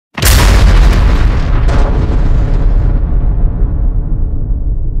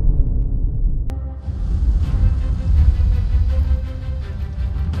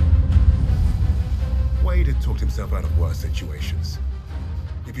himself out of worse situations.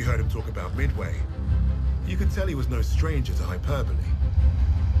 If you heard him talk about Midway, you could tell he was no stranger to hyperbole.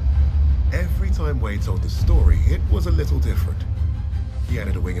 Every time Wade told the story, it was a little different. He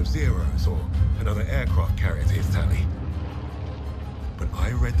added a wing of zeros or another aircraft carrier to his tally. But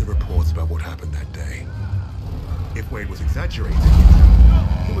I read the reports about what happened that day. If Wade was exaggerating,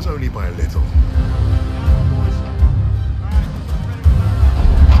 it was only by a little.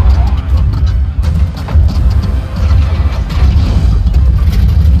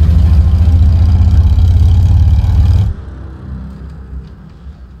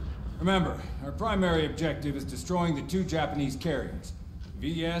 Remember, our primary objective is destroying the 2 Japanese carriers.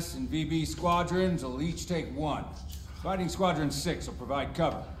 VS and VB squadrons will each take 1. Fighting Squadron 6 will provide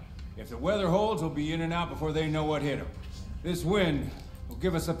cover. If the weather holds, we'll be in and out before they know what hit them. This wind will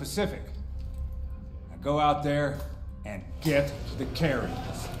give us the Pacific. Now go out there and get the carriers.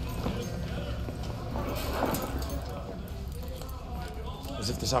 As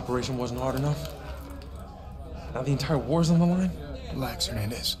if this operation wasn't hard enough. Now the entire war's on the line? Relax,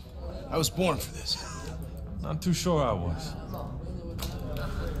 Hernandez. I was born for this. Not too sure I was.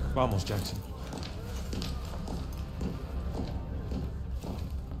 Vamos, Jackson.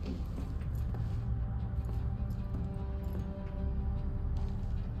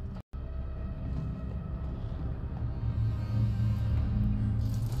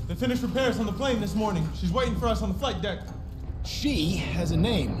 They finished repairs on the plane this morning. She's waiting for us on the flight deck. She has a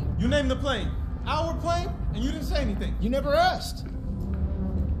name. You named the plane. Our plane? And you didn't say anything. You never asked.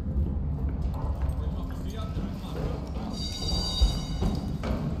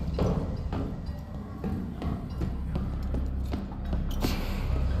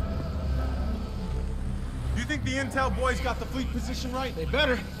 Think the intel boys got the fleet position right? They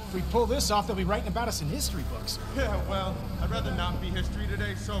better. If we pull this off, they'll be writing about us in history books. Yeah, well, I'd rather not be history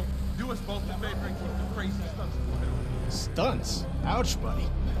today, so do us both a favor and keep the crazy stunts to the middle. Stunts? Ouch, buddy.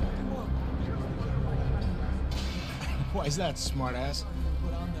 Why is that, smartass?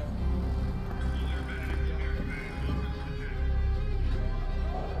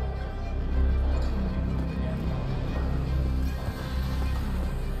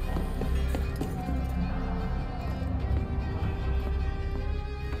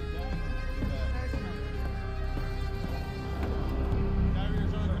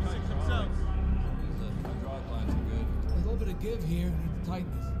 Give here, need to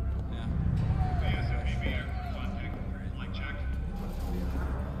tighten this.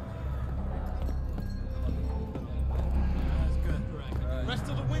 Rest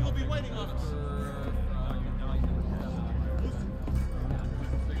of the wing will be waiting on us.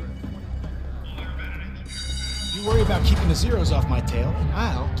 You worry about keeping the zeros off my tail, and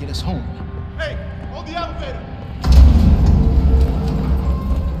I'll get us home. Hey, hold the elevator!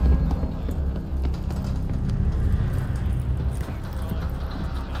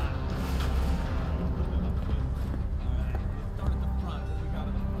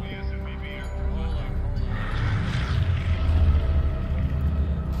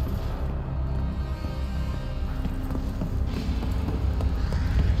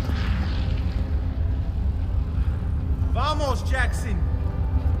 Vamos, Jackson!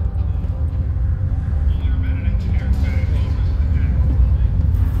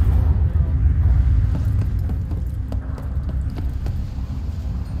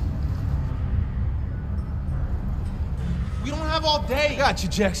 We don't have all day! Got you,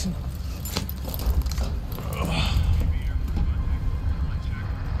 Jackson.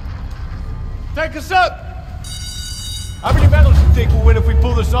 Take us up! How many medals do you think we'll win if we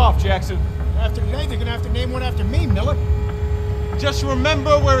pull this off, Jackson? After today, they're gonna have to name one after me, Miller. Just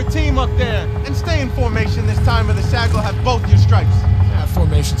remember we're a team up there. And stay in formation this time or the SAG will have both your stripes.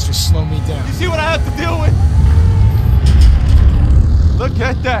 Formations just slow me down. You see what I have to deal with? Look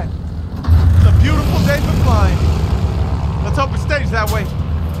at that. It's a beautiful day for flying. Let's hope it stays that way.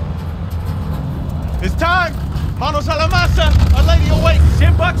 It's time! Manos a la masa! Our lady awaits!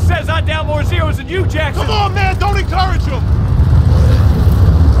 Jim Buck says I down more zeros than you, Jackson! Come on, man! Don't encourage him!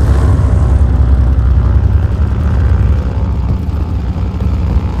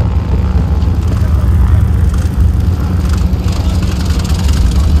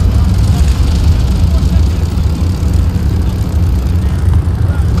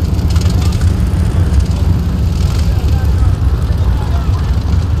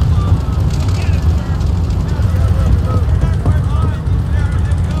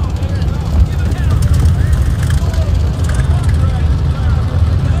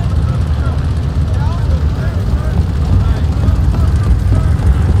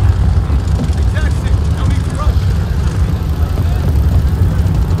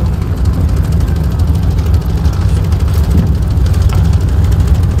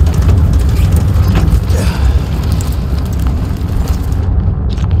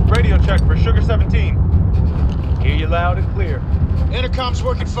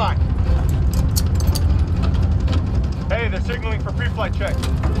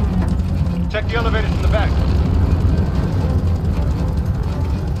 Okay. Check the elevators in the back.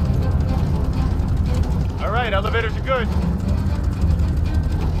 All right, elevators are good.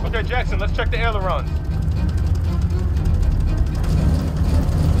 Okay, Jackson, let's check the ailerons.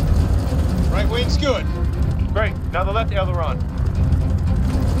 Right wing's good. Great, now the left aileron.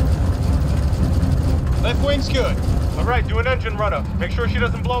 Left wing's good. All right, do an engine run-up. Make sure she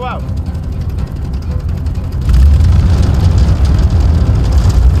doesn't blow out.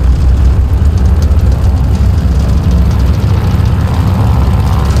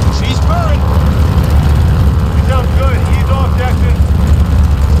 She's burned. You sound good. Ease off, Jackson.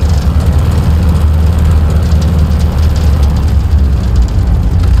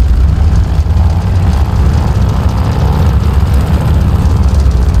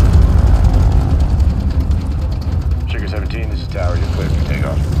 Sugar 17, this is Tower. You're clear for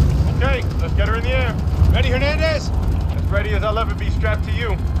takeoff. Okay, let's get her in the air. Ready, Hernandez? As ready as I'll ever be strapped to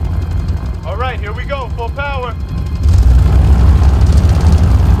you. All right, here we go. Full power.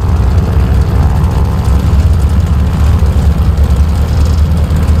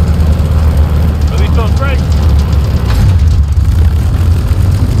 Release those brakes.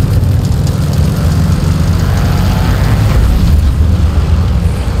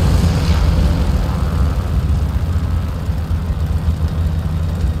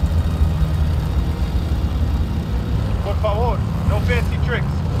 Por favor, no fancy tricks.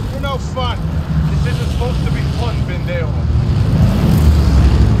 You're no fun. This isn't supposed to be fun, pendejo.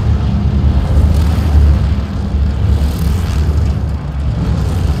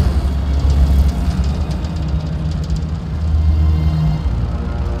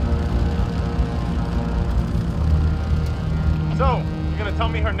 So, you gonna tell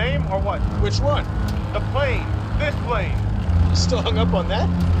me her name or what? Which one? The plane. This plane. You still hung up on that?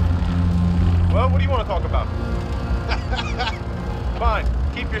 Well, what do you want to talk about? Fine.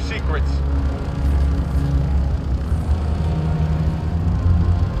 Keep your secrets.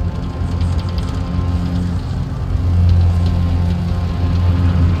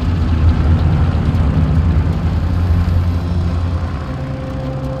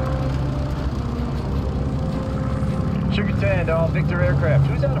 Sugar 10 to all Victor aircraft.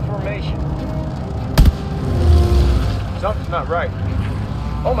 Who's out of formation? Something's not right.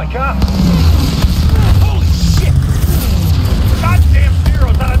 Oh my God! Holy shit! Goddamn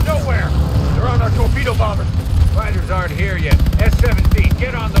Zeros out of nowhere! They're on our torpedo bombers. Fighters aren't here yet. S-17,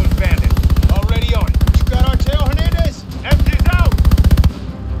 get on those bandits. Already on it. You got our tail, Hernandez? Empties out!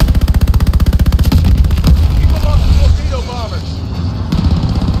 Keep them off the torpedo bombers.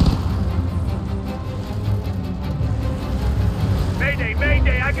 Mayday,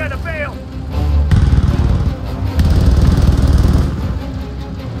 mayday, I gotta bail!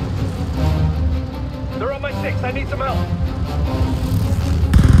 They're on my 6. I need some help.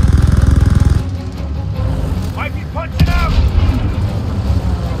 Might be punching out!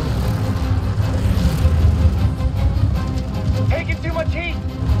 Taking too much heat.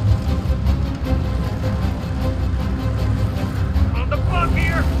 On the bug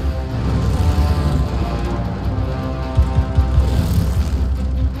here!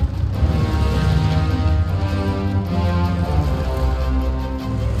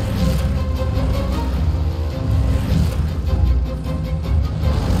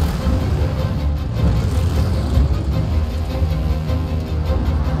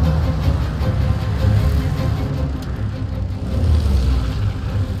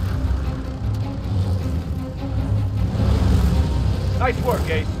 Nice work,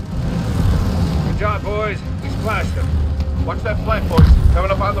 Ace. Good job, boys. We splashed them. Watch that flank, boys.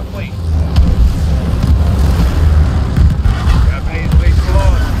 Coming up on the fleet. Japanese fleet's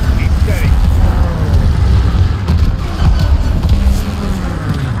lost. Keep steady.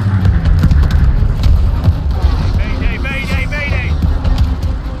 Mayday, mayday, mayday!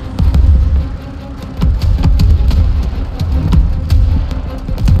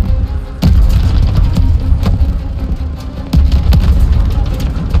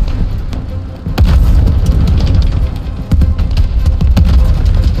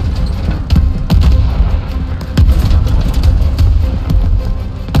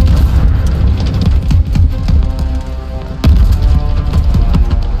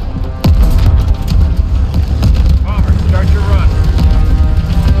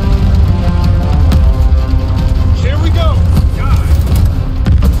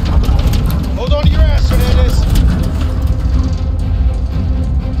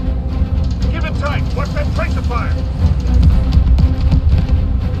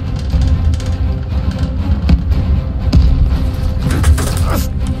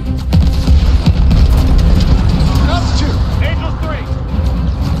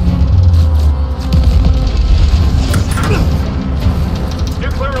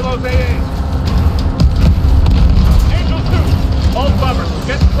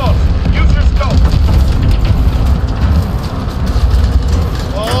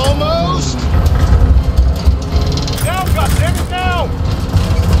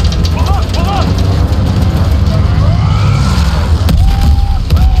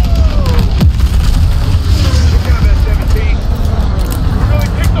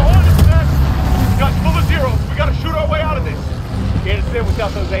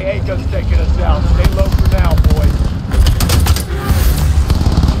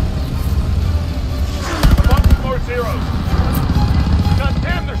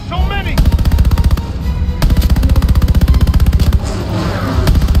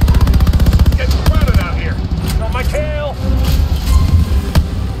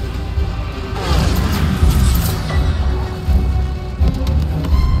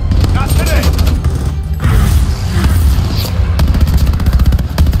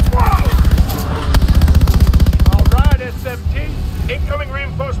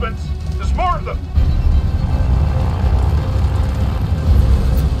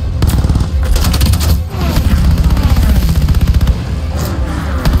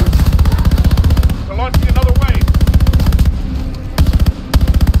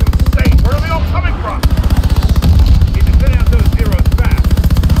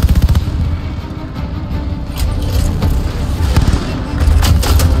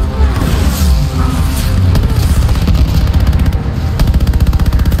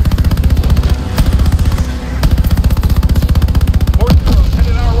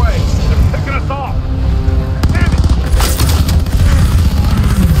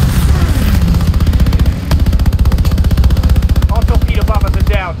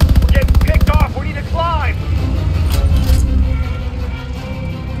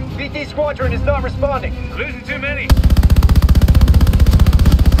 SCT squadron is not responding. Losing too many.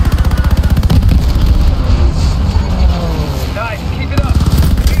 Nice, keep it up.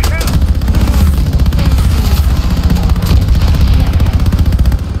 Need help.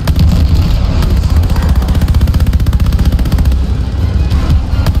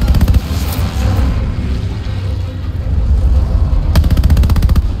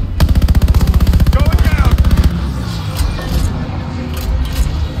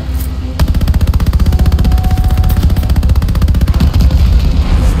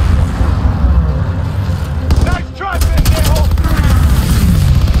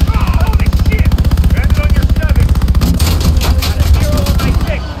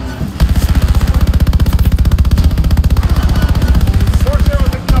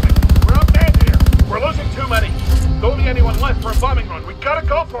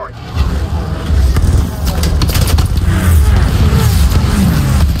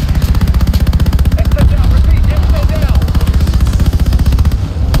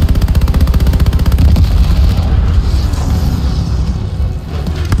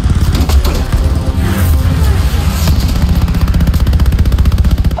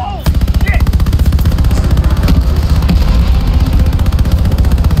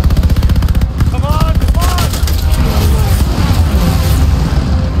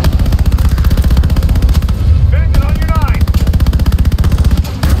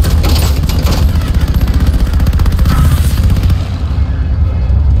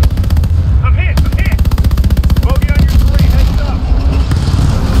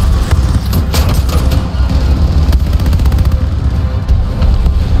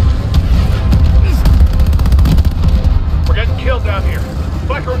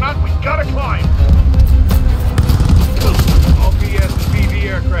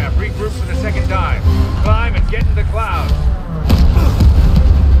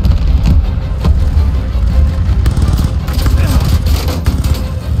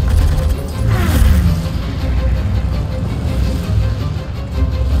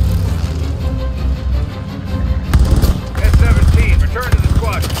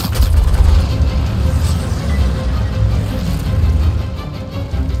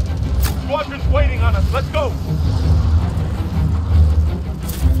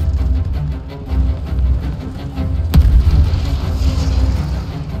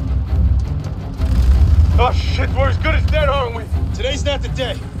 Oh shit, we're as good as dead, aren't we? Today's not the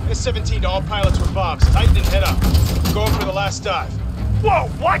day. S-17 to all pilots with bombs. Tighten and head up. We're going for the last dive. Whoa,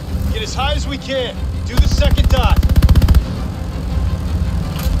 what? Get as high as we can. Do the second dive.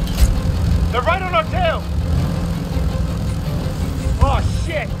 They're right on our tail. Oh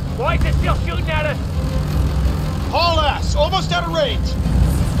shit! Why is it still shooting at us? Haul ass. Almost out of range.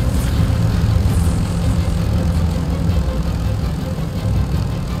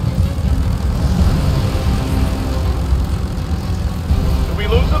 Did we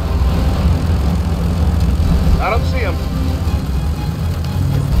lose them? I don't see them.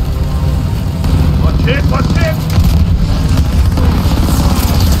 Watch it, watch it!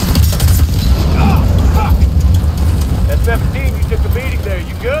 Oh, fuck! S-17, you took a beating there.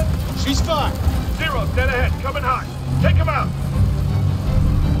 You good? She's fine. Zero, dead ahead, coming hot. Take him out.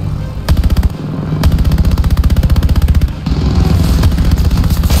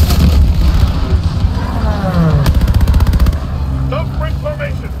 Don't break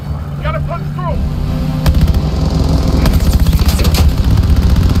formation. You gotta punch through.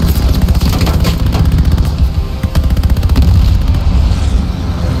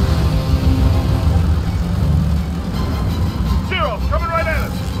 Zero, coming right at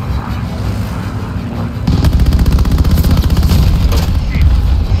us.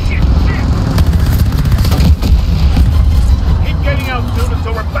 Keep getting out soon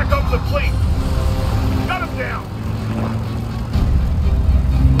until we're back over the fleet. Shut him down.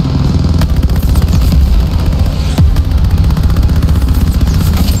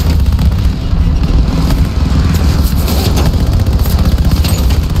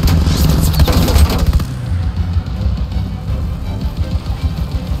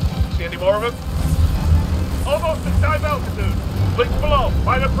 See any more of him? Almost at dive altitude. Fleet's below.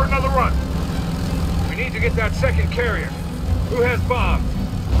 Line up for another run. We need to get that second carrier. Who has bombs?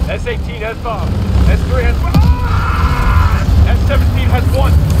 S-18 has bombs. S-3 has bombs. S-17 has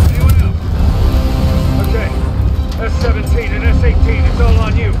one. Anyone else? Okay. S-17 and S-18, it's all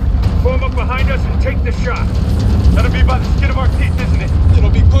on you. Form up behind us and take the shot. That'll be by the skin of our teeth, isn't it?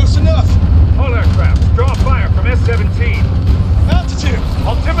 It'll be close enough. All aircraft, draw fire from S-17. Altitude.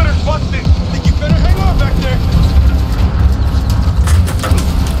 Altimeter's busted. Think you better hang on back there.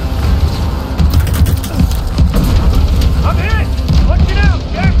 I'm hit! Watch it out,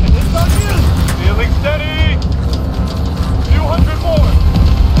 Jackson!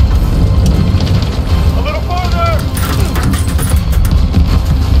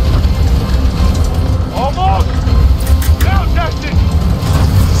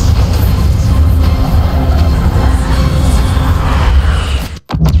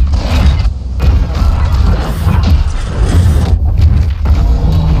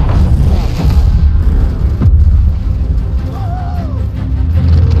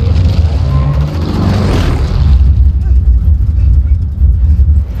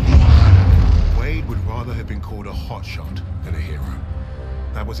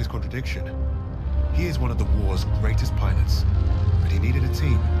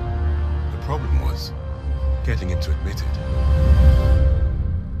 problem was getting him to admit it.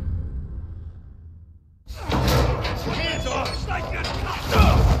 Hands off!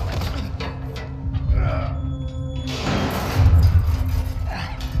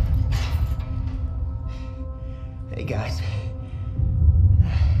 Hey guys.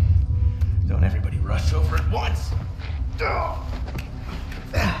 Don't everybody rush over at once.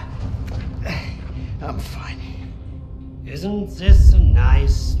 I'm fine. Isn't this a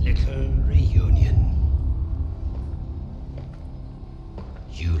nice little reunion?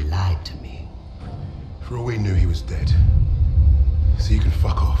 You lied to me. For all we knew, he was dead. So you can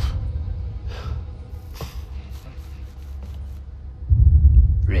fuck off.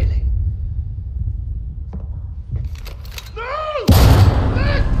 Really?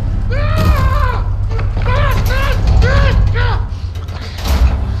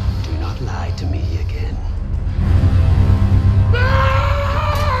 Do not lie to me again.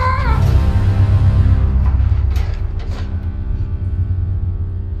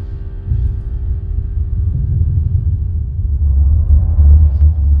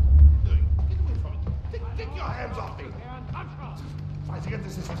 Get your hands off me! Fighting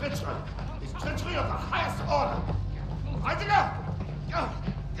against this treachery is treachery of the highest order. Heidegger!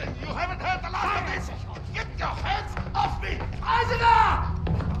 You haven't heard the last of this! Get your hands off me! Heidegger!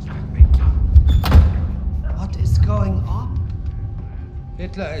 What is going on?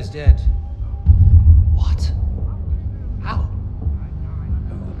 Hitler is dead. What? How?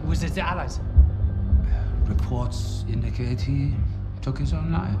 Was it the Allies? Reports indicate he took his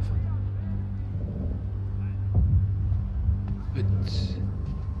own life. But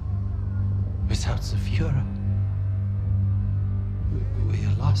without the Führer, we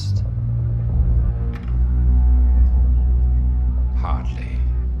are lost. Hardly.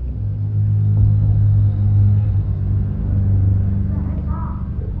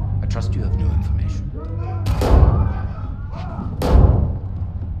 I trust you have new information.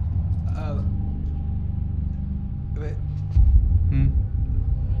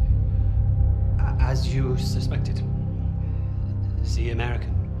 As you suspected, the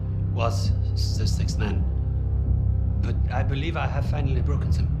American was the sixth man. But I believe I have finally broken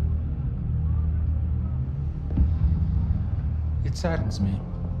them. It saddens me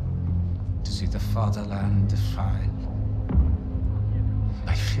to see the fatherland defiled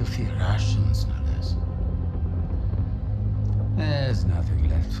by filthy Russians, no less. There's nothing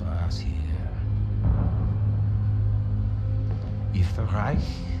left for us here. If the Reich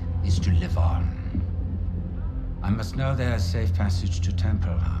is to live on, I must know there's safe passage to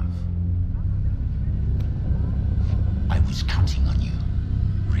Tempelhof. I was counting on you,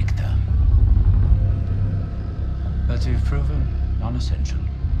 Richter. But you've proven non-essential.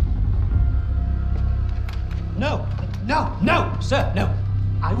 No, no, no, sir, no.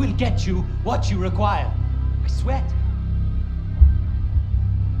 I will get you what you require. I swear.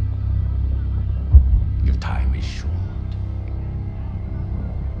 Your time is short.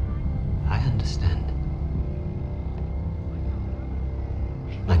 I understand.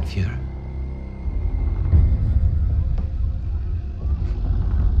 Mein Führer.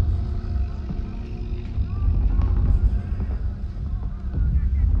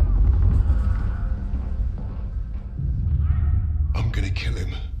 I'm gonna kill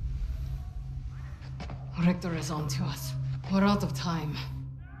him. Richter is on to us. We're out of time.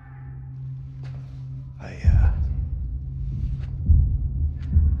 I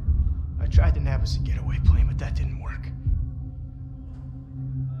tried to nab us a getaway plane, but that didn't work.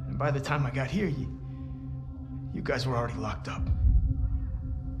 And by the time I got here, you guys were already locked up.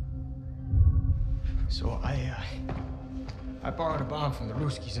 So I borrowed a bomb from the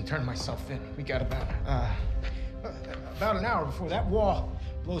Ruskies and turned myself in. We got about an hour before that wall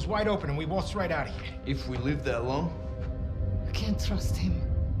blows wide open and we waltz right out of here. If we live that long? You can't trust him.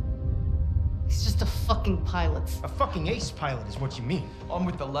 He's just a fucking pilot. A fucking ace pilot is what you mean. I'm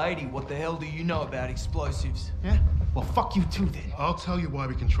with the lady. What the hell do you know about explosives? Yeah? Well, fuck you too, then. I'll tell you why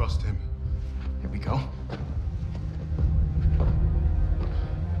we can trust him. Here we go.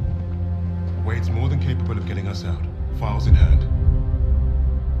 Wade's more than capable of getting us out, files in hand.